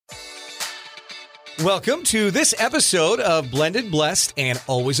Welcome to this episode of Blended, Blessed, and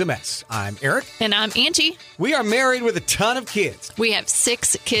Always a Mess. I'm Eric. And I'm Angie. We are married with a ton of kids. We have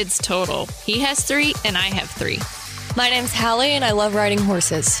 6 kids total. He has 3 and I have 3. My name's Hallie and I love riding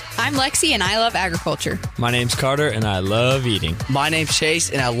horses. I'm Lexi and I love agriculture. My name's Carter and I love eating. My name's Chase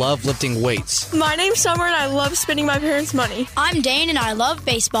and I love lifting weights. My name's Summer and I love spending my parents' money. I'm Dane and I love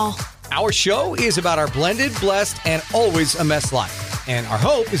baseball. Our show is about our blended, blessed, and always a mess life. And our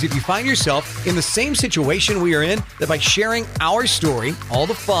hope is if you find yourself in the same situation we are in, that by sharing our story, all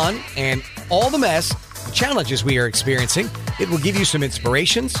the fun and all the mess, the challenges we are experiencing, it will give you some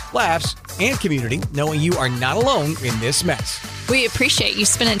inspirations, laughs, and community, knowing you are not alone in this mess. We appreciate you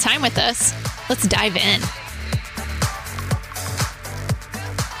spending time with us. Let's dive in.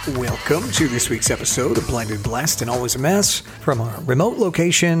 Welcome to this week's episode of Blended, Blessed, and Always a Mess from our remote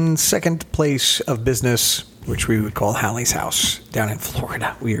location, second place of business, which we would call Hallie's house down in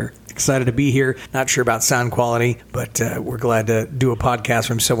Florida. We are excited to be here. Not sure about sound quality, but we're glad to do a podcast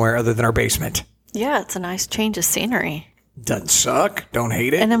from somewhere other than our basement. Yeah, it's a nice change of scenery. Doesn't suck. Don't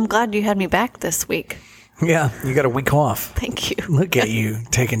hate it. And I'm glad you had me back this week. Yeah, you got a week off. Thank you. Look at you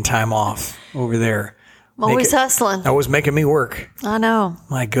taking time off over there. I'm always hustling. Always making me work. I know.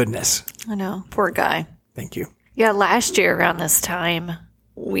 My goodness. I know. Poor guy. Thank you. Yeah, last year around this time,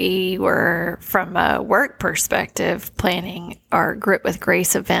 we were, from a work perspective, planning our Grit with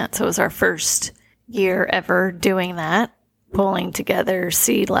Grace event. So it was our first year ever doing that, pulling together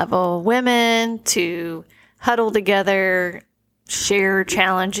C-level women to huddle together, share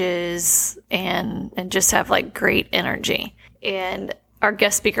challenges, and just have like great energy. And our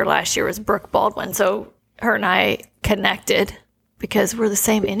guest speaker last year was Brooke Baldwin. So her and I connected because we're the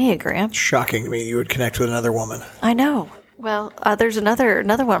same Enneagram. Shocking to me you would connect with another woman. I know. Well, there's another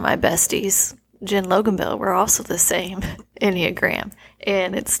one of my besties, Jen Loganville. We're also the same Enneagram,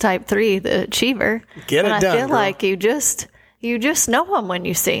 and it's type 3, the achiever. Get it and done, I feel girl. like you just know them when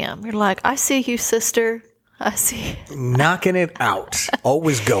you see them. You're like, I see you, sister. I see. Knocking it out.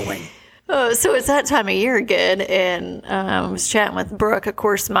 Always going. So it's that time of year again, and I was chatting with Brooke. Of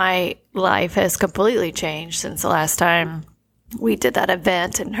course, my life has completely changed since the last time we did that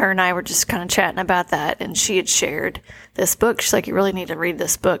event, and her and I were just kind of chatting about that, and she had shared this book. She's like, you really need to read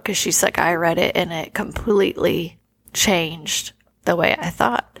this book, because she's like, I read it, and it completely changed the way I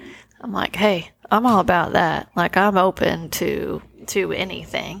thought. I'm like, hey, I'm all about that. Like, I'm open to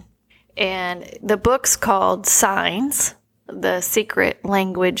anything. And the book's called Signs, The Secret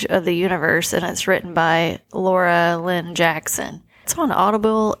Language of the Universe, and it's written by Laura Lynn Jackson. It's on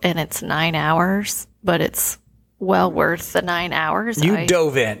Audible, and it's 9 hours, but it's well worth the 9 hours. You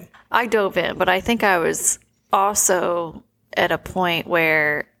dove in. I dove in, but I think I was also at a point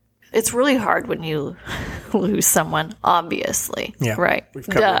where it's really hard when you lose someone, obviously. Yeah, right. We've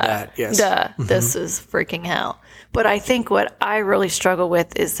covered that, yes. Mm-hmm. This is freaking hell. But I think what I really struggle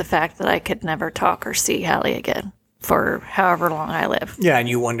with is the fact that I could never talk or see Hallie again for however long I live. Yeah, and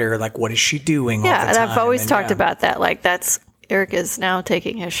you wonder, like, what is she doing all the time? Yeah, and I've always talked yeah. about that. Like, Eric is now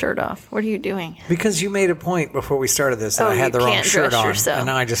taking his shirt off. What are you doing? Because you made a point before we started this that I had the you wrong can't shirt dress on. yourself. And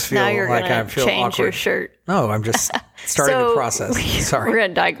now I just feel now you're like I gonna feel change awkward. your shirt. No, I'm just starting the process. Sorry. We're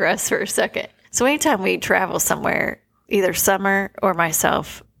going to digress for a second. So anytime we travel somewhere, either Summer or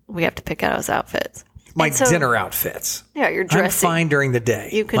myself, we have to pick out those outfits. My dinner outfits. Yeah, you're dressing. I'm fine during the day.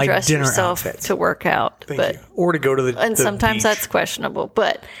 You can My dress dinner yourself outfits. to work out. Thank you. Or to go to the And the sometimes beach. that's questionable.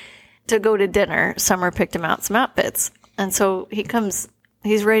 But to go to dinner, Summer picked him out some outfits. And so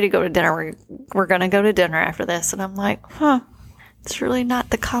he's ready to go to dinner. We're going to go to dinner after this. And I'm like, it's really not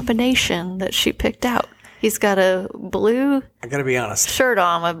the combination that she picked out. He's got a blue I got to be honest. shirt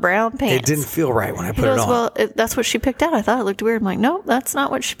on with brown pants. It didn't feel right when I He put goes, it on. well, that's what she picked out. I thought it looked weird. I'm like, nope, that's not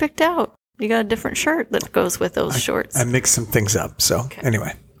what she picked out. You got a different shirt that goes with those shorts. I mixed some things up. So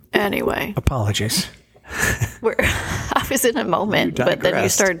anyway, apologies. I was in a moment, but then you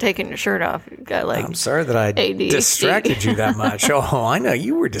digressed. started taking your shirt off. You got like, I'm sorry that I ADHD. distracted you that much. Oh, I know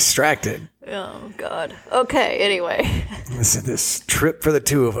you were distracted. oh God. Okay. Anyway, This trip for the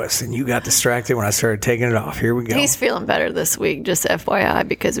two of us, and you got distracted when I started taking it off. Here we go. he's feeling better this week. Just FYI,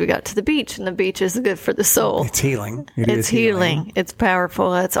 because we got to the beach, and the beach is good for the soul. It's healing. It's healing. It's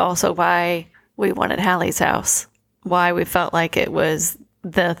powerful. That's also why we wanted Hallie's house. Why we felt like it was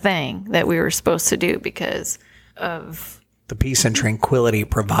the thing that we were supposed to do because of the peace and tranquility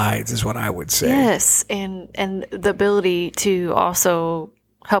provides is what I would say. Yes, and the ability to also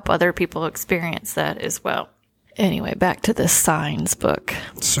help other people experience that as well. Anyway, back to the Signs book.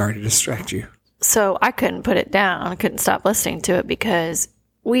 Sorry to distract you. So I couldn't put it down. I couldn't stop listening to it because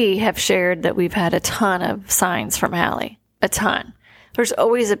we have shared that we've had a ton of signs from Hallie. A ton. There's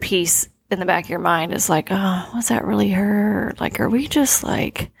always a piece in the back of your mind is like, oh, was that really her? Like, are we just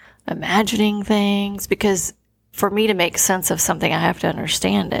like imagining things? Because for me to make sense of something, I have to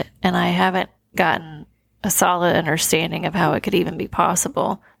understand it. And I haven't gotten a solid understanding of how it could even be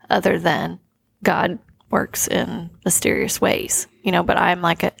possible other than God works in mysterious ways, but I'm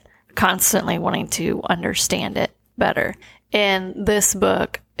like constantly wanting to understand it better. And this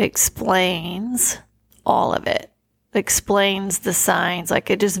book explains all of it, explains the signs, like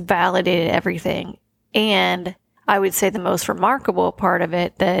it just validated everything. And I would say the most remarkable part of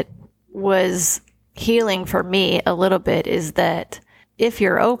it that was healing for me a little bit is that if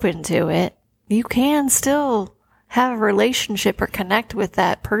you're open to it, you can still have a relationship or connect with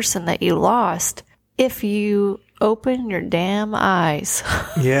that person that you lost if you open your damn eyes.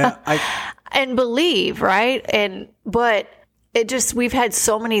 Yeah. And believe, right? But it just, we've had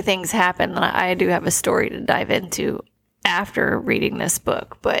so many things happen, and I do have a story to dive into after reading this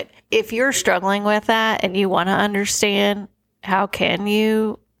book. But if you're struggling with that and you want to understand, how can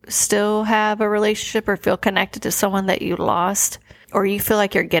you still have a relationship or feel connected to someone that you lost, or you feel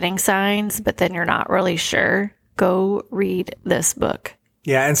like you're getting signs, but then you're not really sure, go read this book.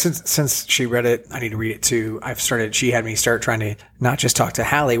 Yeah, and since she read it, I need to read it too. She had me start trying to not just talk to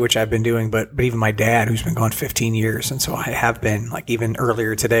Hallie, which I've been doing, but even my dad, who's been gone 15 years. And so I have been, like, even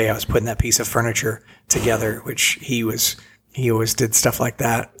earlier today, I was putting that piece of furniture together, which he always did stuff like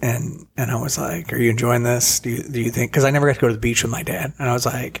that. And I was like, are you enjoying this? Do you think, cause I never got to go to the beach with my dad. And I was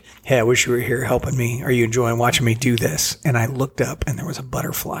like, hey, I wish you were here helping me. Are you enjoying watching me do this? And I looked up and there was a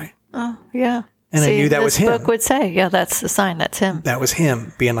butterfly. Oh, yeah. And I knew that was him. This book would say, yeah, that's the sign. That's him. That was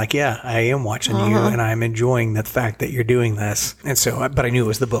him being like, yeah, I am watching you and I'm enjoying the fact that you're doing this. And so, but I knew it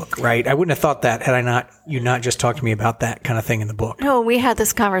was the book, right? I wouldn't have thought that had you not just talked to me about that kind of thing in the book. No, we had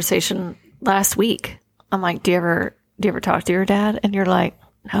this conversation last week. I'm like, do you ever talk to your dad? And you're like,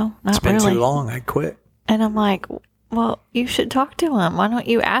 no, not really. It's been too long. I quit. And I'm like, well, you should talk to him. Why don't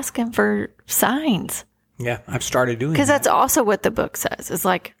you ask him for signs? Yeah, I've started doing that. Because that's also what the book says. Is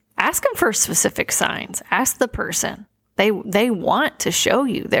like, ask him for specific signs. Ask the person. They want to show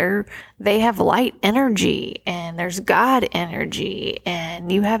you. They have light energy, and there's God energy,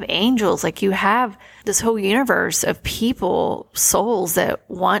 and you have angels. Like, you have this whole universe of people, souls that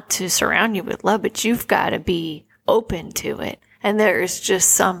want to surround you with love, but you've got to be open to it. And there is just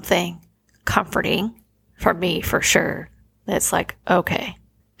something comforting for me, for sure. That's like, okay,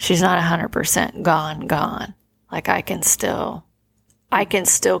 she's not 100% gone. Like, I can still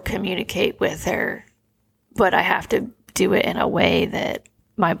communicate with her, but I have to do it in a way that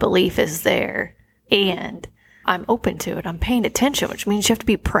my belief is there and I'm open to it. I'm paying attention, which means you have to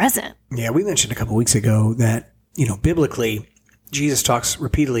be present. Yeah, we mentioned a couple weeks ago that, biblically, Jesus talks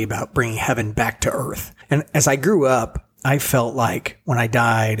repeatedly about bringing heaven back to earth. And as I grew up, I felt like when I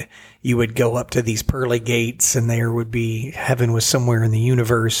died, you would go up to these pearly gates and there would be heaven was somewhere in the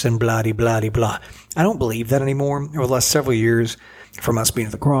universe and blah-de-blah-de-blah. I don't believe that anymore. Over the last several years, from us being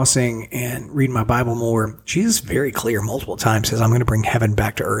at the crossing and reading my Bible more, Jesus very clear multiple times says, I'm going to bring heaven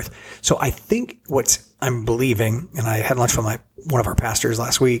back to earth. So I think I'm believing, and I had lunch with one of our pastors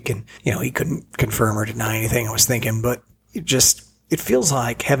last week, and, he couldn't confirm or deny anything I was thinking, but it feels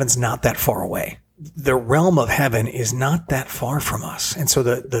like heaven's not that far away. The realm of heaven is not that far from us. And so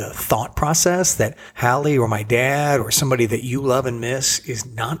the thought process that Hallie or my dad or somebody that you love and miss is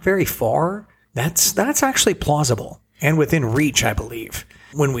not very far, that's actually plausible and within reach, I believe,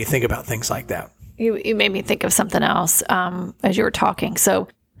 when we think about things like that. You made me think of something else as you were talking. So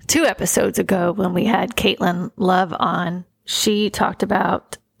 2 episodes ago, when we had Caitlin Love on, she talked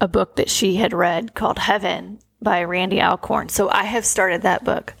about a book that she had read called Heaven by Randy Alcorn. So I have started that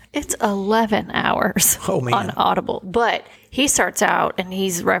book. It's 11 hours on Audible. But he starts out and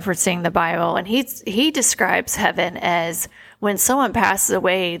he's referencing the Bible, and he describes heaven as when someone passes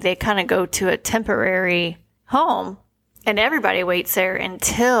away, they kind of go to a temporary home and everybody waits there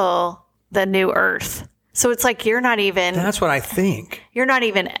until the new earth. So it's like that's what I think. You're not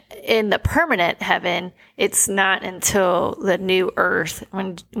even in the permanent heaven. It's not until the new earth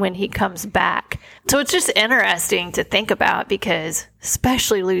when he comes back. So it's just interesting to think about, because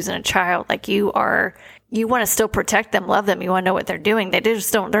especially losing a child, like you want to still protect them, love them. You want to know what they're doing. They're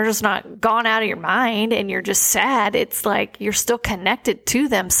just not gone out of your mind, and you're just sad. It's like you're still connected to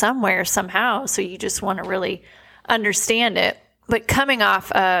them somewhere, somehow. So you just want to really understand it. But coming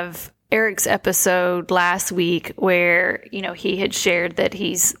off of Eric's episode last week where, he had shared that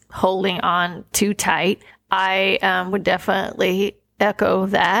he's holding on too tight, I would definitely echo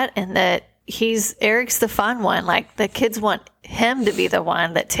that, and that Eric's the fun one. Like, the kids want him to be the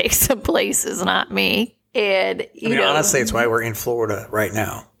one that takes them places, not me. And, honestly, it's why we're in Florida right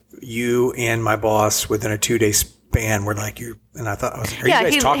now. you and my boss within a 2-day span were like, and I thought, I was like, are you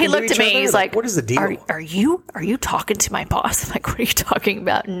guys talking he to looked each at me. other? He's like, what is the deal? Are you talking to my boss? I'm like, what are you talking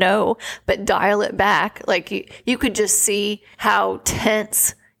about? No, but dial it back. Like you could just see how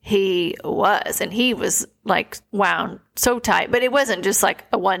tense he was, and he was like wound so tight. But it wasn't just like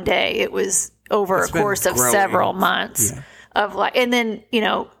a one day. It was over a course of several months. Yeah. Of like, and then,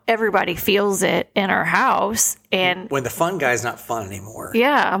 everybody feels it in our house. And when the fun guy's not fun anymore.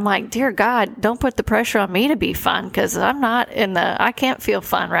 Yeah. I'm like, dear God, don't put the pressure on me to be fun, because I'm not I can't feel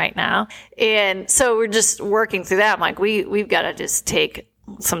fun right now. And so we're just working through that. I'm like, we've got to just take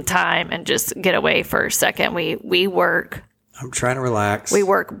some time and just get away for a second. We work. I'm trying to relax.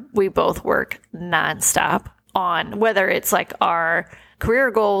 We both work nonstop on whether it's like our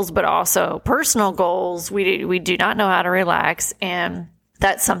career goals, but also personal goals. We do not know how to relax, and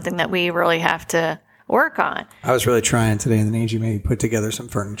that's something that we really have to work on. I was really trying today, and then Angie maybe put together some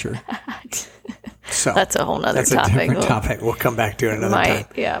furniture. So that's a whole nother topic. That's a different topic. We'll come back to it another time.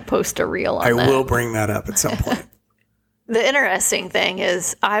 Yeah, post a reel on I that. will bring that up at some point. The interesting thing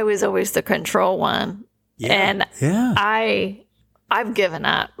is I was always the control one. Yeah. And I've given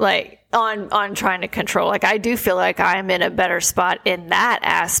up on trying to control. Like, I do feel like I'm in a better spot in that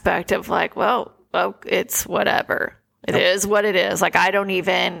aspect of like, well, it's whatever. It is what it is. Like, I don't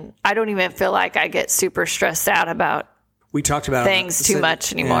even feel like I get super stressed out about we talked about things too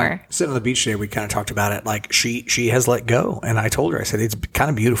much anymore. Yeah, sitting on the beach today, we kind of talked about it. Like, she has let go. And I told her, I said, it's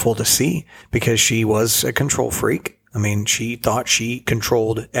kind of beautiful to see, because she was a control freak. I mean, she thought she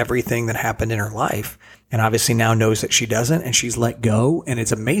controlled everything that happened in her life, and obviously now knows that she doesn't, and she's let go, and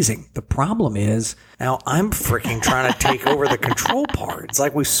it's amazing. The problem is now I'm freaking trying to take over the control part. It's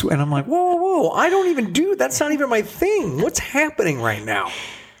like and I'm like, whoa, I don't even that's not even my thing. What's happening right now?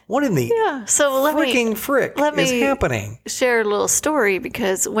 What in the frick is happening? Share a little story,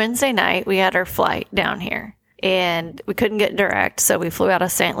 because Wednesday night we had our flight down here. And we couldn't get direct, so we flew out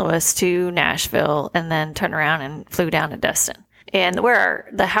of St. Louis to Nashville and then turned around and flew down to Destin. And where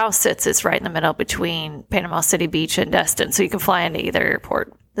the house sits is right in the middle between Panama City Beach and Destin, so you can fly into either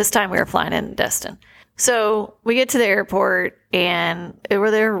airport. This time we were flying in Destin. So we get to the airport, and we're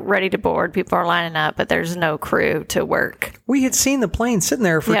there ready to board. People are lining up, but there's no crew to work. We had seen the plane sitting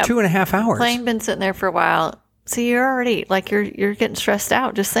there for 2.5 hours. Plane been sitting there for a while. So you're already, you're getting stressed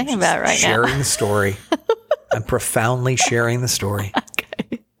out just thinking about it right now. Sharing the story. I'm profoundly sharing the story.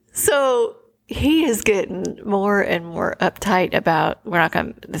 Okay. So he is getting more and more uptight about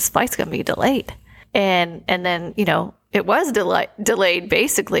this flight's going to be delayed. And then, it was delayed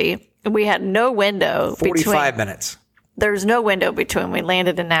basically. We had no window 45 minutes. There's no window between we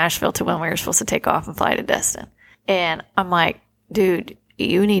landed in Nashville to when we were supposed to take off and fly to Destin. And I'm like, dude,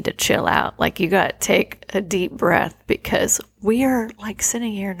 you need to chill out. Like, you got to take a deep breath, because we are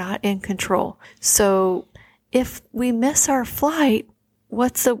sitting here not in control. So if we miss our flight,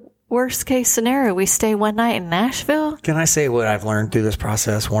 what's the worst case scenario? We stay one night in Nashville? Can I say what I've learned through this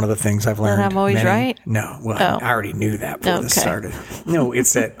process? One of the things I've learned. That I'm always right? No. Well, I already knew that before this started. No,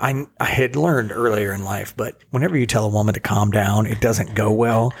 it's that I had learned earlier in life, but whenever you tell a woman to calm down, it doesn't go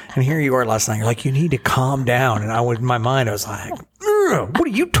well. And here you are last night. You're like, you need to calm down. And in my mind, I was like, what are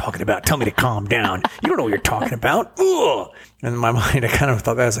you talking about? Tell me to calm down. You don't know what you're talking about. Ugh. And in my mind, I kind of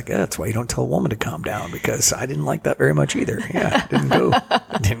thought, I was like, that's why you don't tell a woman to calm down, because I didn't like that very much either. Yeah, it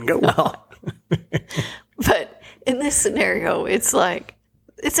didn't go well. But in this scenario, it's like,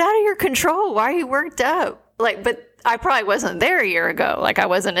 it's out of your control. Why are you worked up? But I probably wasn't there a year ago. I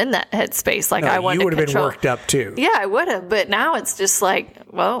wasn't in that headspace. I wanted to control. You would have been worked up too. Yeah, I would have. But now it's just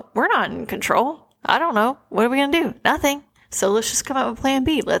well, we're not in control. I don't know. What are we going to do? Nothing. So let's just come up with plan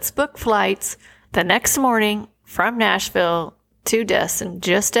B. Let's book flights the next morning from Nashville to Destin,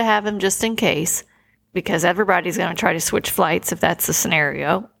 just to have them just in case, because everybody's going to try to switch flights if that's the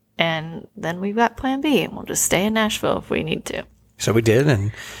scenario. And then we've got plan B, and we'll just stay in Nashville if we need to. So we did,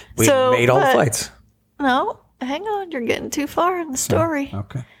 and we made all the flights. No, hang on. You're getting too far in the story.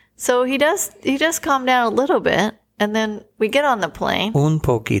 Okay. So he does calm down a little bit, and then we get on the plane. Un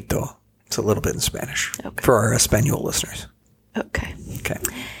poquito. It's a little bit in Spanish for our Espanol listeners. Okay. Okay.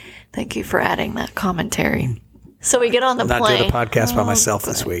 Thank you for adding that commentary. So we get on the plane. I'm not doing the podcast by myself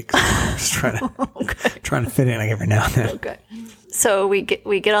this week. So I'm just trying to fit in every now and then. Okay. So we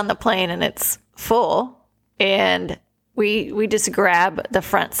get on the plane, and it's full, and we just grab the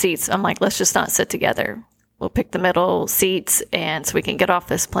front seats. I'm like, let's just not sit together. We'll pick the middle seats, and so we can get off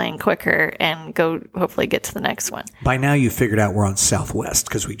this plane quicker and go hopefully get to the next one. By now you figured out we're on Southwest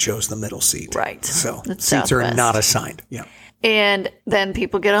because we chose the middle seat. Right. So it's seats Southwest. Are not assigned. Yeah. And then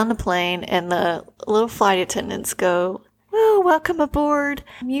people get on the plane, and the little flight attendants go, well, welcome aboard.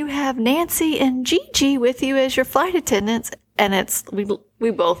 You have Nancy and Gigi with you as your flight attendants. And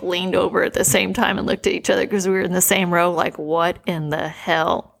we both leaned over at the same time and looked at each other because we were in the same row, like, what in the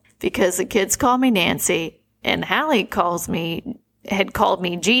hell? Because the kids call me Nancy and Hallie had called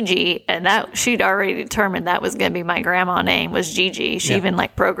me Gigi, and that she'd already determined that was going to be my grandma name was Gigi. She even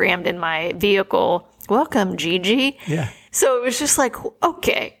like programmed in my vehicle, welcome Gigi. Yeah. So it was just like,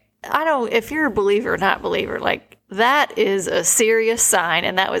 okay, if you're a believer or not believer, like that is a serious sign.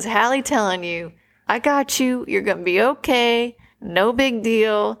 And that was Hallie telling you, I got you. You're going to be okay. No big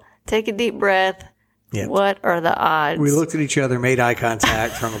deal. Take a deep breath. Yeah. What are the odds? We looked at each other, made eye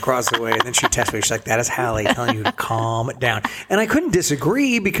contact from across the way, and then she texted me. She's like, that is Hallie telling you to calm down. And I couldn't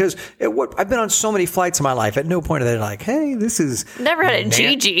disagree because I've been on so many flights in my life. At no point are they like, hey, this is never had a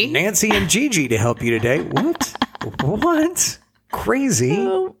Gigi. Nancy and Gigi to help you today. What? What? Crazy.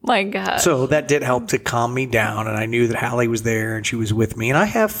 Oh my God. So that did help to calm me down, and I knew that Hallie was there and she was with me. And I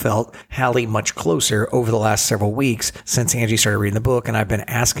have felt Hallie much closer over the last several weeks since Angie started reading the book, and I've been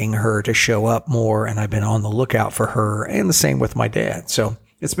asking her to show up more, and I've been on the lookout for her, and the same with my dad. So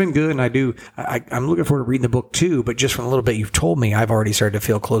it's been good, and I'm looking forward to reading the book too, but just from a little bit you've told me, I've already started to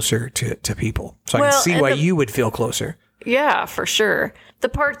feel closer to people. So I can see why you would feel closer. Yeah, for sure. The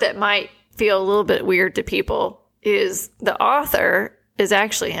part that might feel a little bit weird to people is the author is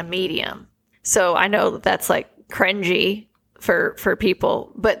actually a medium. So I know that that's like cringy for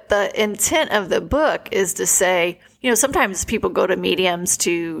people, but the intent of the book is to say, sometimes people go to mediums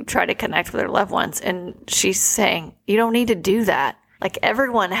to try to connect with their loved ones. And she's saying, you don't need to do that. Like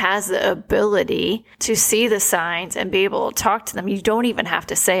everyone has the ability to see the signs and be able to talk to them. You don't even have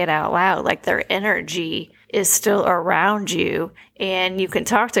to say it out loud. Like their energy is still around you and you can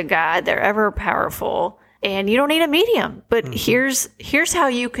talk to God. They're ever powerful. And you don't need a medium, but here's how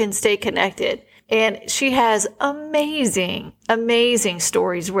you can stay connected. And she has amazing, amazing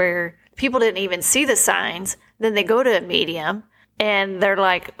stories where people didn't even see the signs. Then they go to a medium and they're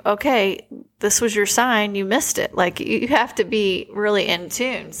like, okay, this was your sign. You missed it. Like you have to be really in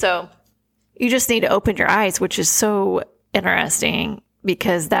tune. So you just need to open your eyes, which is so interesting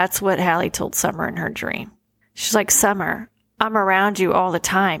because that's what Hallie told Summer in her dream. She's like, Summer, I'm around you all the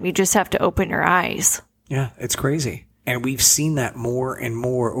time. You just have to open your eyes. Yeah, it's crazy. And we've seen that more and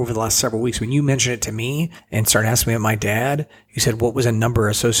more over the last several weeks. When you mentioned it to me and started asking me about my dad, you said, what was a number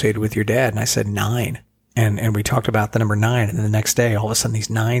associated with your dad? And I said 9. And we talked about the number 9. And then the next day, all of a sudden, these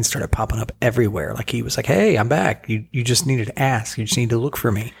 9s started popping up everywhere. Like he was like, hey, I'm back. You just needed to ask. You just need to look for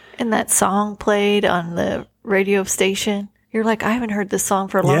me. And that song played on the radio station. You're like, I haven't heard this song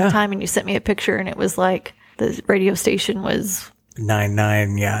for a long time. And you sent me a picture and it was like the radio station was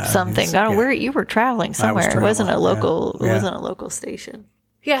 99, yeah. Something. I don't know where you were traveling somewhere. It wasn't a local. Yeah. It wasn't a local station.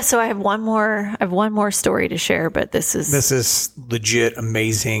 Yeah. So I have one more story to share, but this is legit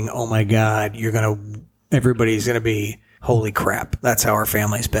amazing. Oh my God, everybody's gonna be holy crap. That's how our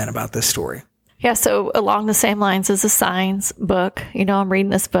family's been about this story. Yeah. So along the same lines as the Signs book, I'm reading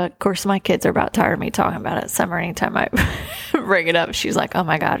this book. Of course, my kids are about tired of me talking about it. Summer, anytime I bring it up, she's like, "Oh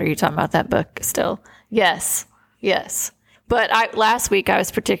my God, are you talking about that book still?" Yes. But last week, I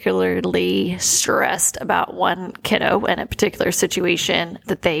was particularly stressed about one kiddo in a particular situation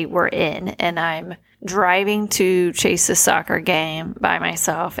that they were in. And I'm driving to chase a soccer game by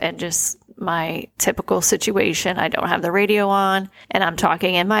myself and just my typical situation. I don't have the radio on and I'm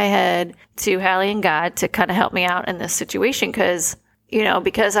talking in my head to Hallie and God to kind of help me out in this situation. Because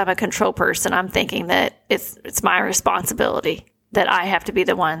I'm a control person, I'm thinking that it's my responsibility, that I have to be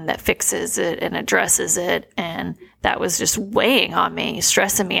the one that fixes it and addresses it. And that was just weighing on me,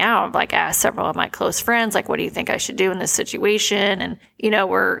 stressing me out. I've like asked several of my close friends, like, what do you think I should do in this situation? And,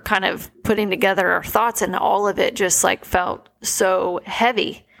 we're kind of putting together our thoughts and all of it just like felt so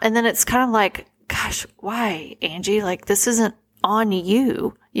heavy. And then it's kind of like, gosh, why, Angie? Like, this isn't on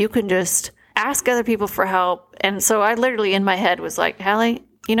you. You can just ask other people for help. And so I literally in my head was like, Hallie,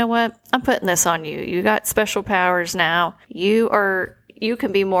 you know what? I'm putting this on you. You got special powers now. You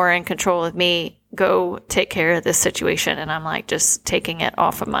can be more in control of me. Go take care of this situation. And I'm like, just taking it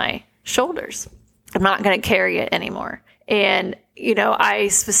off of my shoulders. I'm not going to carry it anymore. And, I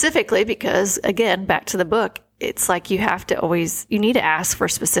specifically, because again, back to the book, it's like you need to ask for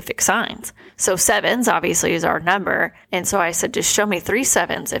specific signs. So 7s obviously is our number. And so I said, just show me 3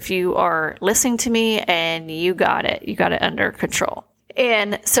 7s if you are listening to me and you got it under control.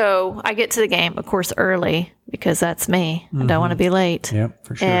 And so I get to the game, of course, early because that's me. I don't want to be late. Yep,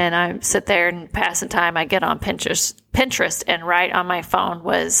 for sure. And I sit there and passing time. I get on Pinterest, and right on my phone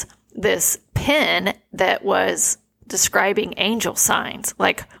was this pin that was describing angel signs,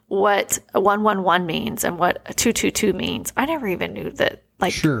 like what a 111 means and what a 222 means. I never even knew that.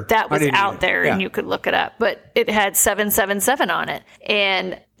 Like that was out there and you could look it up, but it had 777 on it.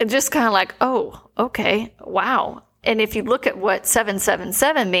 And just kind of like, oh, okay, wow. And if you look at what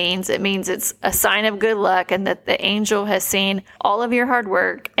 777 means, it means it's a sign of good luck and that the angel has seen all of your hard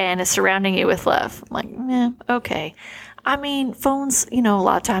work and is surrounding you with love. I'm like, okay. I mean, phones, a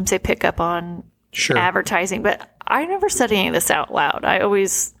lot of times they pick up on advertising, but I never said any of this out loud.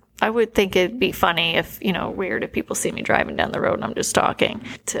 I would think it'd be funny if, weird if people see me driving down the road and I'm just talking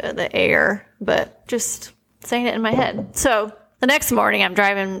to the air, but just saying it in my head. So the next morning I'm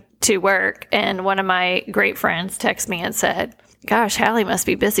driving to work and one of my great friends texted me and said, gosh, Hallie must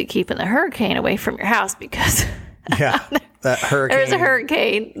be busy keeping the hurricane away from your house because that hurricane. There's a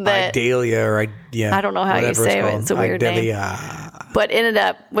hurricane that Idalia or I don't know how you say it. It's a weird name. But ended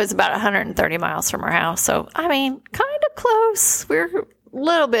up was about 130 miles from our house. So, I mean, kind of close. We're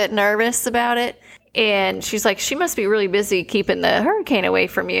little bit nervous about it. And she's like, she must be really busy keeping the hurricane away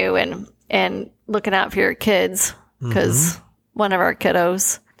from you and looking out for your kids because one of our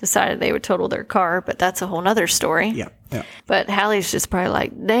kiddos decided they would total their car, but that's a whole nother story. Yeah. But Hallie's just probably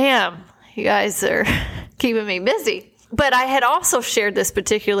like, damn, you guys are keeping me busy. But I had also shared this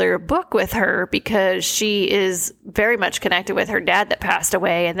particular book with her because she is very much connected with her dad that passed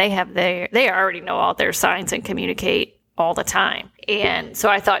away, and they already know all their signs and communicate all the time. And so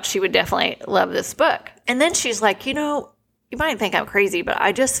I thought she would definitely love this book. And then she's like, you might think I'm crazy, but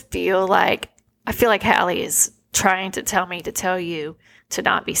I feel like Hallie is trying to tell me to tell you to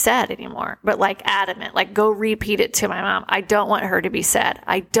not be sad anymore, but like adamant, like go repeat it to my mom. I don't want her to be sad.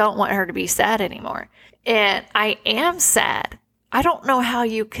 I don't want her to be sad anymore. And I am sad. I don't know how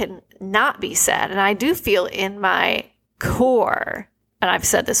you can not be sad. And I do feel in my core, and I've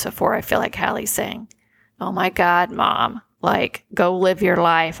said this before, I feel like Hallie's saying, oh my God, Mom, like, go live your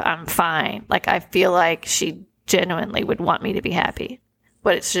life. I'm fine. Like, I feel like she genuinely would want me to be happy.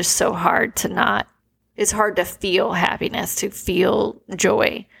 But it's just so hard it's hard to feel happiness, to feel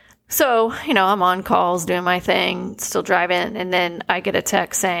joy. So, I'm on calls doing my thing, still driving. And then I get a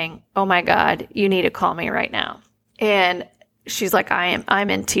text saying, oh my God, you need to call me right now. And she's like, I'm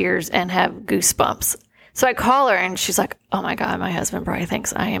in tears and have goosebumps. So I call her and she's like, oh my God, my husband probably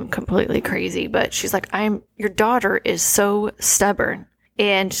thinks I am completely crazy. But she's like, your daughter is so stubborn.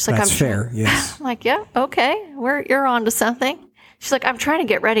 And she's like, that's fair. Yes. I'm like, yeah, okay. You're on to something. She's like, I'm trying to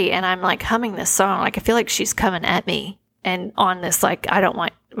get ready. And I'm like humming this song. Like, I feel like she's coming at me and on this, like, I don't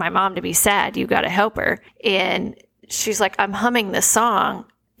want my mom to be sad. You got to help her. And she's like, I'm humming this song.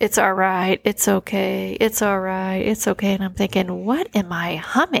 It's all right. It's okay. It's all right. It's okay. And I'm thinking, what am I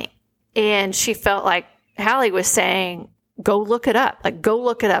humming? And she felt like Hallie was saying, go look it up. Like, go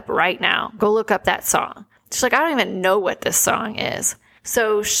look it up right now. Go look up that song. She's like, I don't even know what this song is.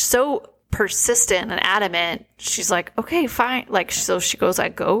 So persistent and adamant. She's like, okay, fine. Like, so she goes, I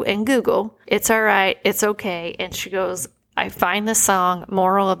go and Google. It's all right. It's okay. And she goes, I find the song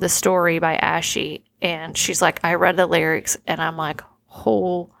Moral of the Story by Ashy. And she's like, I read the lyrics and I'm like,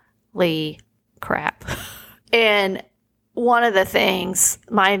 holy crap. And one of the things,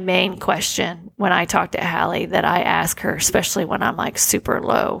 my main question when I talk to Hallie that I ask her, especially when I'm like super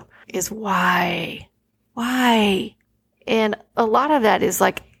low, is why? Why? And a lot of that is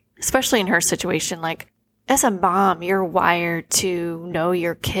like, especially in her situation, like as a mom, you're wired to know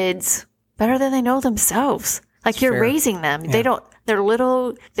your kids better than they know themselves. Like you're raising them. Yeah. They're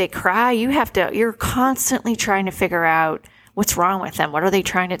little, they cry. You're constantly trying to figure out what's wrong with them. What are they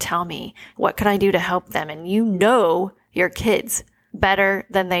trying to tell me? What can I do to help them? And your kids better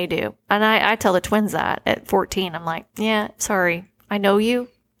than they do. And I tell the twins that at 14, I'm like, yeah, sorry. I know you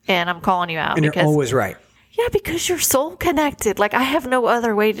and I'm calling you out. And you're always right. Yeah, because you're soul connected. Like I have no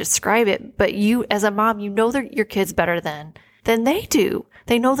other way to describe it. But you as a mom, your kids better than they do.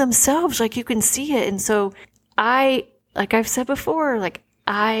 They know themselves. Like you can see it. And so like I've said before, like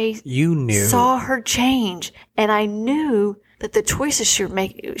you knew, saw her change, and I knew that the choices she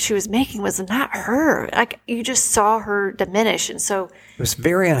was making was not her. Like you just saw her diminish, and so it was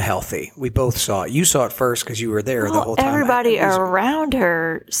very unhealthy. We both saw it. You saw it first because you were there the whole time. Everybody around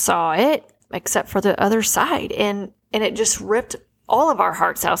her saw it, except for the other side, and it just ripped all of our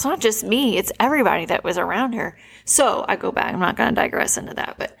hearts out. It's not just me; it's everybody that was around her. So I go back. I'm not going to digress into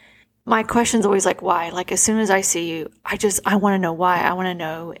that, but my question's always like, why? Like as soon as I see you, I want to know why. I want to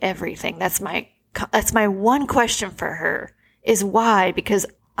know everything. That's my one question for her is why, because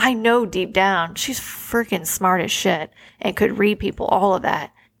I know deep down she's freaking smart as shit and could read people, all of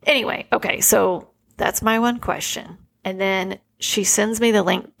that. Anyway, okay, so that's my one question. And then she sends me the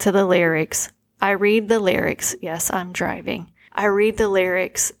link to the lyrics I read the lyrics. Yes, I'm driving. I read the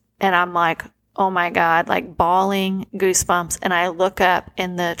lyrics and I'm like, oh my God, like bawling, goosebumps. And I look up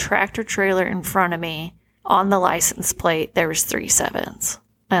in the tractor trailer in front of me on the license plate, there was 3 sevens.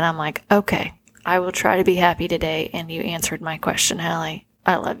 And I'm like, okay, I will try to be happy today. And you answered my question, Hallie.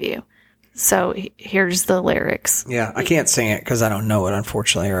 I love you. So here's the lyrics. Yeah, I can't sing it because I don't know it,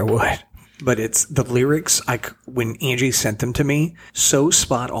 unfortunately, or I would. But it's the lyrics, when Angie sent them to me, so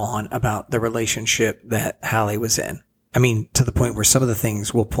spot on about the relationship that Hallie was in. I mean, to the point where some of the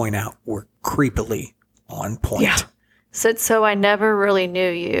things we'll point out were creepily on point. Yeah. Said, so I never really knew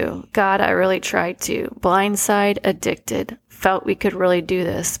you. God, I really tried to. Blindside, addicted. Felt we could really do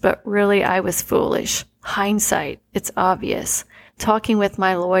this, but really I was foolish. Hindsight, it's obvious. Talking with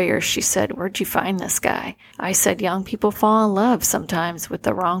my lawyer, she said, where'd you find this guy? I said, young people fall in love sometimes with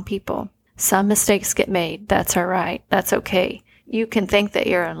the wrong people. Some mistakes get made. That's all right. That's okay. You can think that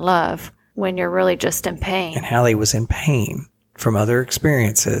you're in love when you're really just in pain. And Hallie was in pain from other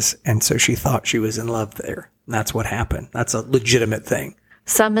experiences, and so she thought she was in love there. And that's what happened. That's a legitimate thing.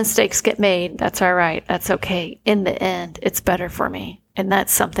 Some mistakes get made. That's all right. That's okay. In the end, it's better for me. And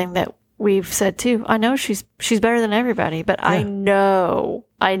that's something that we've said too. I know she's better than everybody, but yeah.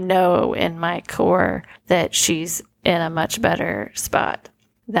 I know in my core that she's in a much better spot.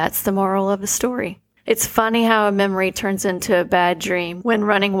 That's the moral of the story. It's funny how a memory turns into a bad dream when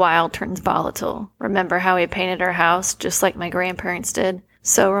running wild turns volatile. Remember how we painted our house just like my grandparents did?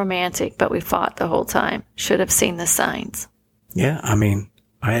 So romantic, but we fought the whole time. Should have seen the signs. Yeah, I mean,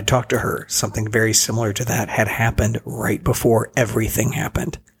 I had talked to her. Something very similar to that had happened right before everything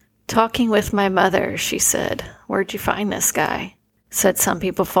happened. Talking with my mother, she said, where'd you find this guy? Said some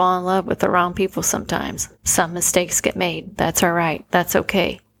people fall in love with the wrong people sometimes. Some mistakes get made. That's all right. That's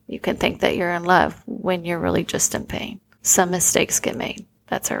okay. You can think that you're in love when you're really just in pain. Some mistakes get made.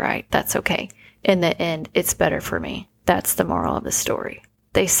 That's all right. That's okay. In the end, it's better for me. That's the moral of the story.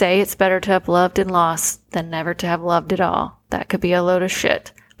 They say it's better to have loved and lost than never to have loved at all. That could be a load of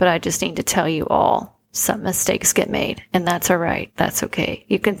shit, but I just need to tell you all. Some mistakes get made, and that's all right. That's okay.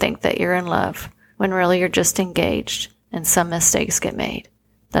 You can think that you're in love when really you're just engaged, and some mistakes get made.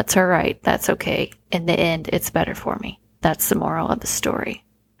 That's all right. That's okay. In the end, it's better for me. That's the moral of the story.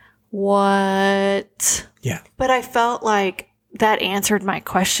 What? Yeah. But I felt like that answered my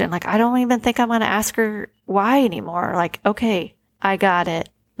question. Like, I don't even think I'm going to ask her why anymore. Like, okay, I got it.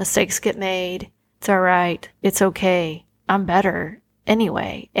 Mistakes get made. It's all right. It's okay. I'm better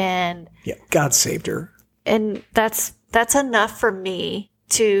anyway. And yeah, God saved her. And that's enough for me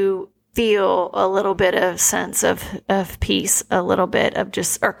to feel a little bit of sense of peace, a little bit of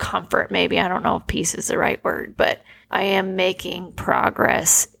or comfort. Maybe, I don't know if peace is the right word, but I am making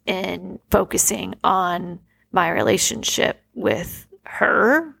progress in focusing on my relationship with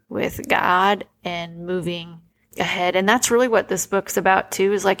her, with God, and moving ahead. And that's really what this book's about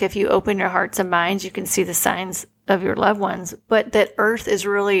too, is like if you open your hearts and minds, you can see the signs of your loved ones, but that Earth is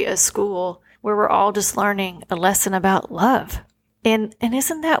really a school where we're all just learning a lesson about love. And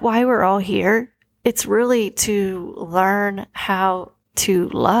isn't that why we're all here? It's really to learn how to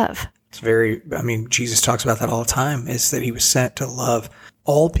love. Jesus talks about that all the time, is that he was sent to love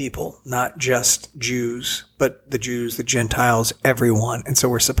all people, not just Jews, but the Jews, the Gentiles, everyone. And so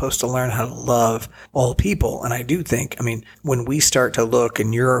we're supposed to learn how to love all people. And I do think, when we start to look,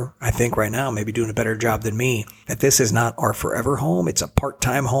 and you're, I think right now, maybe doing a better job than me, that this is not our forever home. It's a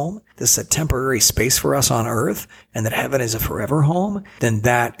part-time home. This is a temporary space for us on earth, and that heaven is a forever home. Then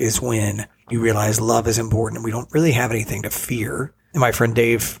that is when you realize love is important and we don't really have anything to fear. And my friend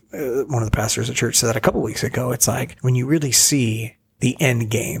Dave, one of the pastors at church, said that a couple weeks ago. It's like, when you really see the end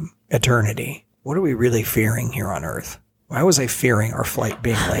game, eternity, what are we really fearing here on earth? Why was I fearing our flight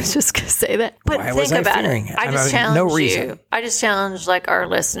being late? I was just going to say that. But why think about it. It? I just challenge you. I just challenge our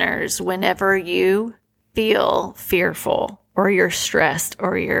listeners, whenever you feel fearful or you're stressed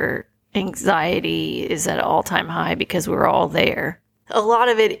or your anxiety is at an all-time high, because we're all there. A lot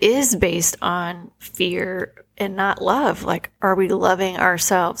of it is based on fear and not love. Like, are we loving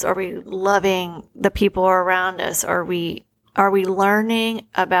ourselves? Are we loving the people around us? Are we learning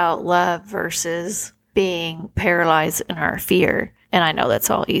about love versus being paralyzed in our fear? And I know that's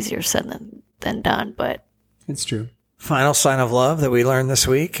all easier said than done, but it's true. Final sign of love that we learned this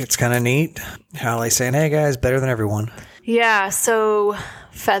week. It's kind of neat. Hallie saying, hey guys, better than everyone. Yeah. So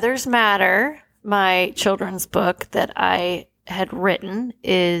Feathers Matter, my children's book that I had written,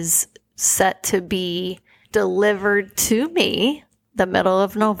 is set to be delivered to me the middle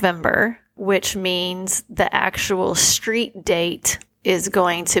of November, which means the actual street date is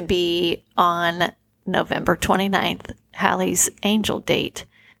going to be on November 29th, Hallie's angel date.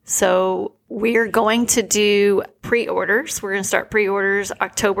 So we're going to do pre-orders. We're going to start pre-orders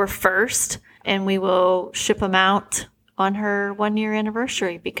October 1st, and we will ship them out on her 1-year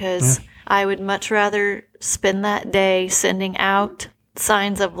anniversary because I would much rather spend that day sending out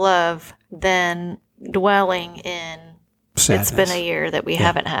signs of love than dwelling in sadness. It's been a year that we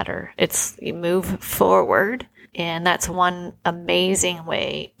haven't had her. You move forward, and that's one amazing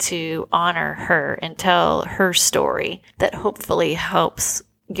way to honor her and tell her story that hopefully helps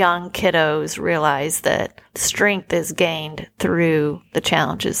young kiddos realize that strength is gained through the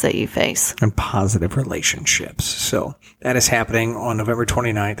challenges that you face. And positive relationships. So that is happening on November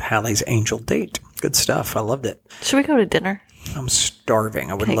 29th, Hallie's Angel Date. Good stuff. I loved it. Should we go to dinner? I'm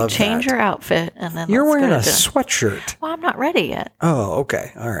starving. I would love change that. your outfit and then You're let's wearing go a to dinner. sweatshirt. Well, I'm not ready yet. Oh,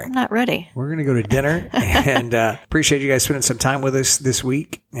 okay. All right. I'm not ready. We're going to go to dinner and appreciate you guys spending some time with us this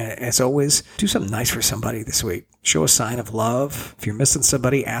week. As always, do something nice for somebody this week. Show a sign of love. If you're missing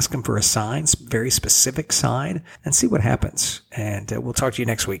somebody, ask them for a sign, very specific sign, and see what happens. And we'll talk to you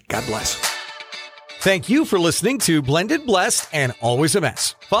next week. God bless. Thank you for listening to Blended, Blessed, and Always a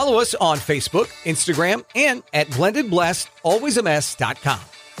Mess. Follow us on Facebook, Instagram, and at blendedblessedalwaysamess.com.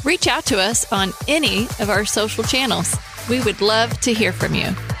 Reach out to us on any of our social channels. We would love to hear from you.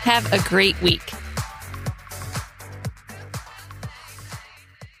 Have a great week.